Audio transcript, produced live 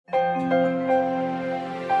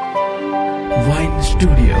Divine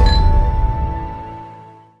studio.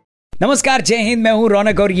 नमस्कार, जय हिंद। मैं हूं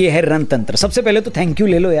रौनक और ये है रणतंत्र। सबसे पहले तो थैंक यू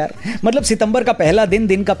ले लो यार। मतलब सितंबर का पहला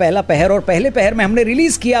दिन का पहला पहर, और पहले पहर में हमने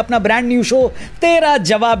रिलीज किया अपना ब्रांड न्यू शो तेरा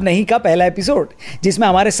जवाब नहीं का पहला एपिसोड, जिसमें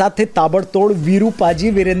हमारे साथ थे ताबड़तोड़ वीरू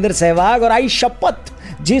पाजी, वीरेंद्र सहवाग और आई शपथ।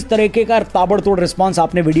 जिस तरीके का ताबड़तोड़ रिस्पांस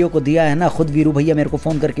आपने वीडियो को दिया है ना, खुद वीरू भैया मेरे को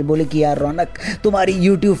फोन करके बोले कि यार रौनक, तुम्हारी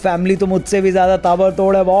यूट्यूब फैमिली तो मुझसे भी ज्यादा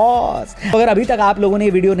ताबड़तोड़ है बॉस। अगर अभी तक आप लोगों ने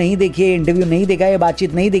ये वीडियो नहीं देखी है, इंटरव्यू नहीं देखा है,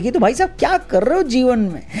 बातचीत नहीं देखी, तो भाई साहब क्या कर रहे हो जीवन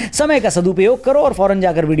में? समय का सदुपयोग करो और फौरन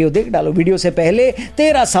जाकर वीडियो देख डालो। वीडियो से पहले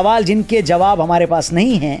 13 सवाल जिनके जवाब हमारे पास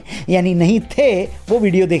नहीं हैं, यानी नहीं थे, वो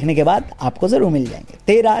वीडियो देखने के बाद आपको जरूर मिल जाएंगे।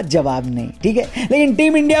 13 जवाब नहीं, ठीक है। लेकिन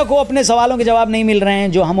टीम इंडिया को अपने सवालों के जवाब नहीं मिल रहे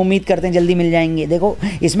हैं, जो हम उम्मीद करते हैं जल्दी मिल जाएंगे। देखो,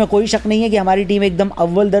 इसमें कोई शक नहीं है कि हमारी टीम एकदम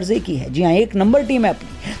अव्वल दर्जे की है। जी हाँ, एक नंबर टीम है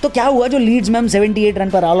अपनी। तो क्या हुआ जो लीड्स में हम 78 रन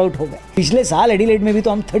पर ऑल आउट हो गए? पिछले साल एडिलेड में भी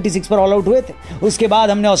तो हम 36 पर ऑल आउट हुए थे। उसके बाद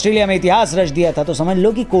हमने ऑस्ट्रेलिया में इतिहास रच दिया था। तो समझ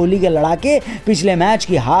लो कि कोहली के लड़ाके पिछले मैच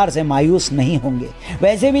की हार से मायूस नहीं होंगे।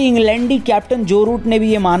 वैसे भी इंग्लैंडी कैप्टन जो रूट ने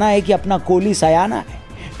भी ये माना है कि अपना कोहली सयाना है,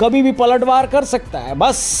 कभी भी पलटवार कर सकता है।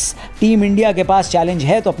 बस टीम इंडिया के पास चैलेंज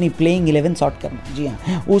है तो अपनी प्लेइंग 11 सॉर्ट करना। जी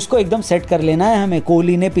हाँ, उसको एकदम सेट कर लेना है हमें।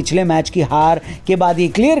 कोहली ने पिछले मैच की हार के बाद ये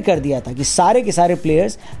क्लियर कर दिया था कि सारे के सारे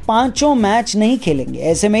प्लेयर्स 5 मैच नहीं खेलेंगे।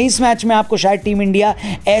 ऐसे में इस मैच में आपको शायद टीम इंडिया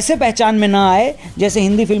ऐसे पहचान में ना आए जैसे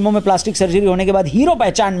हिंदी फिल्मों में प्लास्टिक सर्जरी होने के बाद हीरो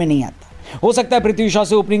पहचान में नहीं आता। हो सकता है पृथ्वी शॉ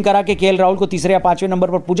से ओपनिंग करा के केएल राहुल को तीसरे या 5वें नंबर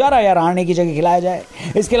पर पुजारा या रहाणे की जगह खिलाया जाए।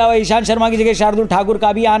 इसके अलावा ईशांत शर्मा की जगह शार्दुल ठाकुर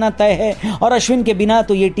का भी आना तय है। और अश्विन के बिना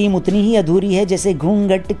तो ये टीम उतनी ही अधूरी है जैसे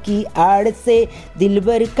घूंघट की आड़ से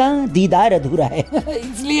दिलबर का दीदार अधूरा है।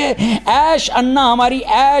 इसलिए ऐश अन्ना हमारी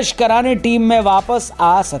ऐश कराने टीम में वापस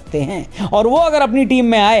आ सकते हैं। और वो अगर अपनी टीम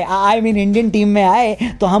में आए, आई मीन इंडियन टीम में आए,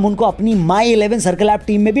 तो हम उनको अपनी माई 11 सर्कल ऐप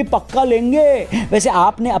टीम में भी पक्का लेंगे। वैसे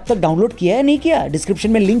आपने अब तक डाउनलोड किया है नहीं किया?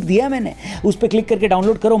 डिस्क्रिप्शन में लिंक दिया मैंने, उस पर क्लिक करके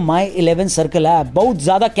डाउनलोड करो माई 11 सर्कल ऐप। बहुत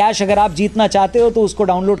ज्यादा कैश अगर आप जीतना चाहते हो तो उसको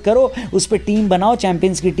डाउनलोड करो, उस पर टीम बनाओ,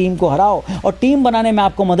 चैंपियंस की टीम को हराओ। और टीम बनाने में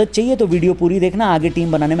आपको मदद चाहिए तो वीडियो पूरी देखना, आगे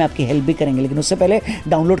टीम बनाने में आपकी हेल्प भी करेंगे। लेकिन उससे पहले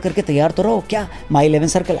डाउनलोड करके तैयार तो रहो क्या, माई 11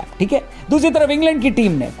 सर्कल ऐप, ठीक है। दूसरी तरफ इंग्लैंड की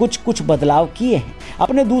टीम ने कुछ बदलाव किए हैं।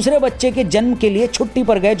 अपने दूसरे बच्चे के जन्म के लिए छुट्टी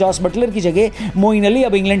पर गए जॉस बटलर की जगह मोइन अली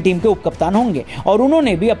अब इंग्लैंड टीम के उपकप्तान होंगे। और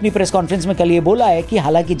उन्होंने भी अपनी प्रेस कॉन्फ्रेंस में कल ये बोला है कि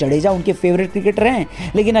हालांकि जडेजा उनके फेवरेट क्रिकेटर हैं,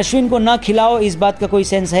 लेकिन अश्विन को ना खिलाओ, इस बात का कोई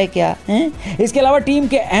सेंस है क्या है? इसके अलावा टीम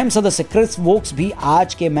के अहम सदस्य क्रिस वोक्स भी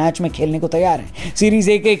आज के मैच में खेलने को तैयार हैं। सीरीज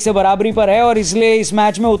 1-1 से बराबरी पर है और इसलिए इस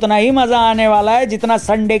मैच में उतना ही मजा आने वाला है जितना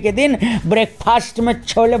संडे के दिन ब्रेकफास्ट में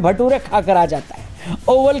छोले भटूरे खाकर आ जाता है।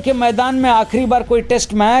 ओवल के मैदान में आखिरी बार कोई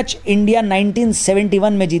टेस्ट मैच इंडिया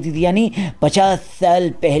 1971 में जीती थी, यानी 50 साल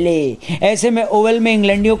पहले। ऐसे में ओवल में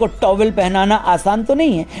इंग्लैंडियों को टॉवेल पहनाना आसान तो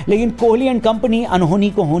नहीं है, लेकिन कोहली एंड कंपनी अनहोनी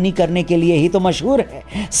को होनी करने के लिए ही तो मशहूर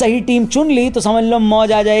है। सही टीम चुन ली तो समझ लो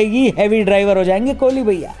मौज आ जाएगी, हैवी ड्राइवर हो जाएंगे कोहली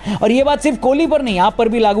भैया। और ये बात सिर्फ कोहली पर नहीं, आप पर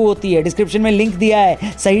भी लागू होती है। डिस्क्रिप्शन में लिंक दिया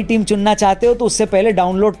है। सही टीम चुनना चाहते हो तो उससे पहले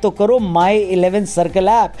डाउनलोड तो करो माई 11 सर्कल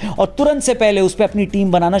ऐप और तुरंत से पहले उस पर अपनी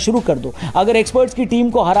टीम बनाना शुरू कर दो। अगर एक्सपर्ट्स की टीम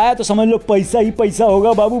को हराया तो समझ लो पैसा ही पैसा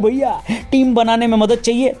होगा बाबू भैया। टीम बनाने में मदद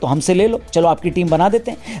चाहिए तो हमसे ले लो, चलो आपकी टीम बना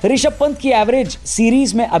देते हैं। ऋषभ पंत की एवरेज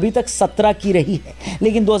सीरीज में अभी तक 17 की रही है,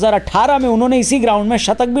 लेकिन 2018 में उन्होंने इसी ग्राउंड में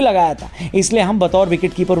शतक भी लगाया था, इसलिए हम बतौर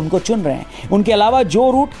विकेट कीपर उनको चुन रहे हैं। उनके अलावा जो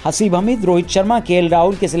रूट, हसीब हमीद, रोहित शर्मा, केएल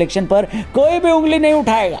राहुल के सिलेक्शन पर कोई भी उंगली नहीं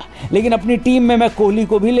उठाएगा। लेकिन अपनी टीम में मैं कोहली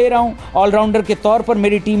को भी ले रहा हूं। ऑलराउंडर के तौर पर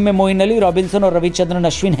मेरी टीम में मोइन अली, रॉबिन्सन और रविचंद्रन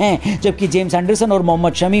अश्विन हैं, जबकि जेम्स एंडरसन और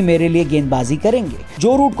मोहम्मद शमी मेरे लिए गेंदबाजी करेंगे।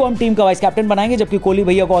 जो रूट को हम टीम का वाइस कैप्टन बनाएंगे, जबकि कोहली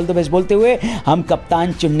भैया को ऑल द बेस्ट बोलते हुए हम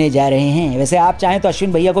कप्तान चुनने जा रहे हैं। वैसे आप चाहें तो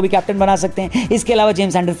अश्विन भैया को भी कैप्टन बना सकते हैं। इसके अलावा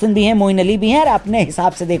जेम्स एंडरसन भी हैं, मोइन अली भी हैं। और अपने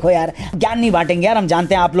हिसाब से देखो यार, ज्ञान नहीं बांटेंगे यार, हम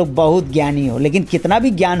जानते हैं आप लोग बहुत ज्ञानी हो, लेकिन कितना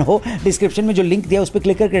भी ज्ञान हो, डिस्क्रिप्शन में जो लिंक दिया उस पर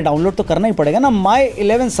क्लिक करके डाउनलोड तो करना ही पड़ेगा ना, माई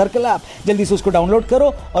 11 सर्कल ऐप। जल्दी से उसको डाउनलोड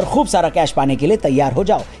करो और खूब सारा कैश पाने के लिए तैयार हो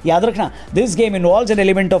जाओ। याद रखना, this game involves an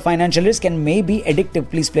element of financial risk and may be addictive.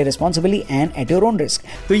 Please play responsibly and at your own risk.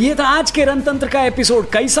 तो ये था आज के रणतंत्र का एपिसोड।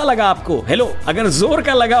 कैसा लगा आपको? हेलो, अगर जोर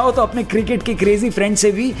का लगा हो तो अपने क्रिकेट के क्रेजी फ्रेंड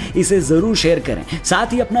से भी इसे जरूर शेयर करें।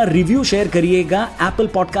 साथ ही अपना रिव्यू शेयर करिएगा एप्पल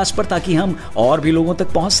पॉडकास्ट पर, ताकि हम और भी लोगों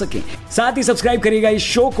तक पहुंच सकें। साथ ही सब्सक्राइब करिएगा इस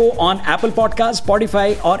शो को ऑन एप्पल पॉडकास्ट,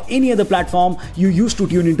 स्पॉटिफाई और any other platform you use to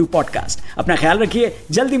tune into podcast. अपना ख्याल रखिए,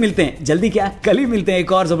 जल्दी मिलते हैं, जल्दी क्या, कल ही मिलते हैं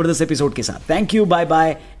एक और जबरदस्त एपिसोड के साथ। Thank you, bye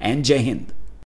bye and Jai Hind.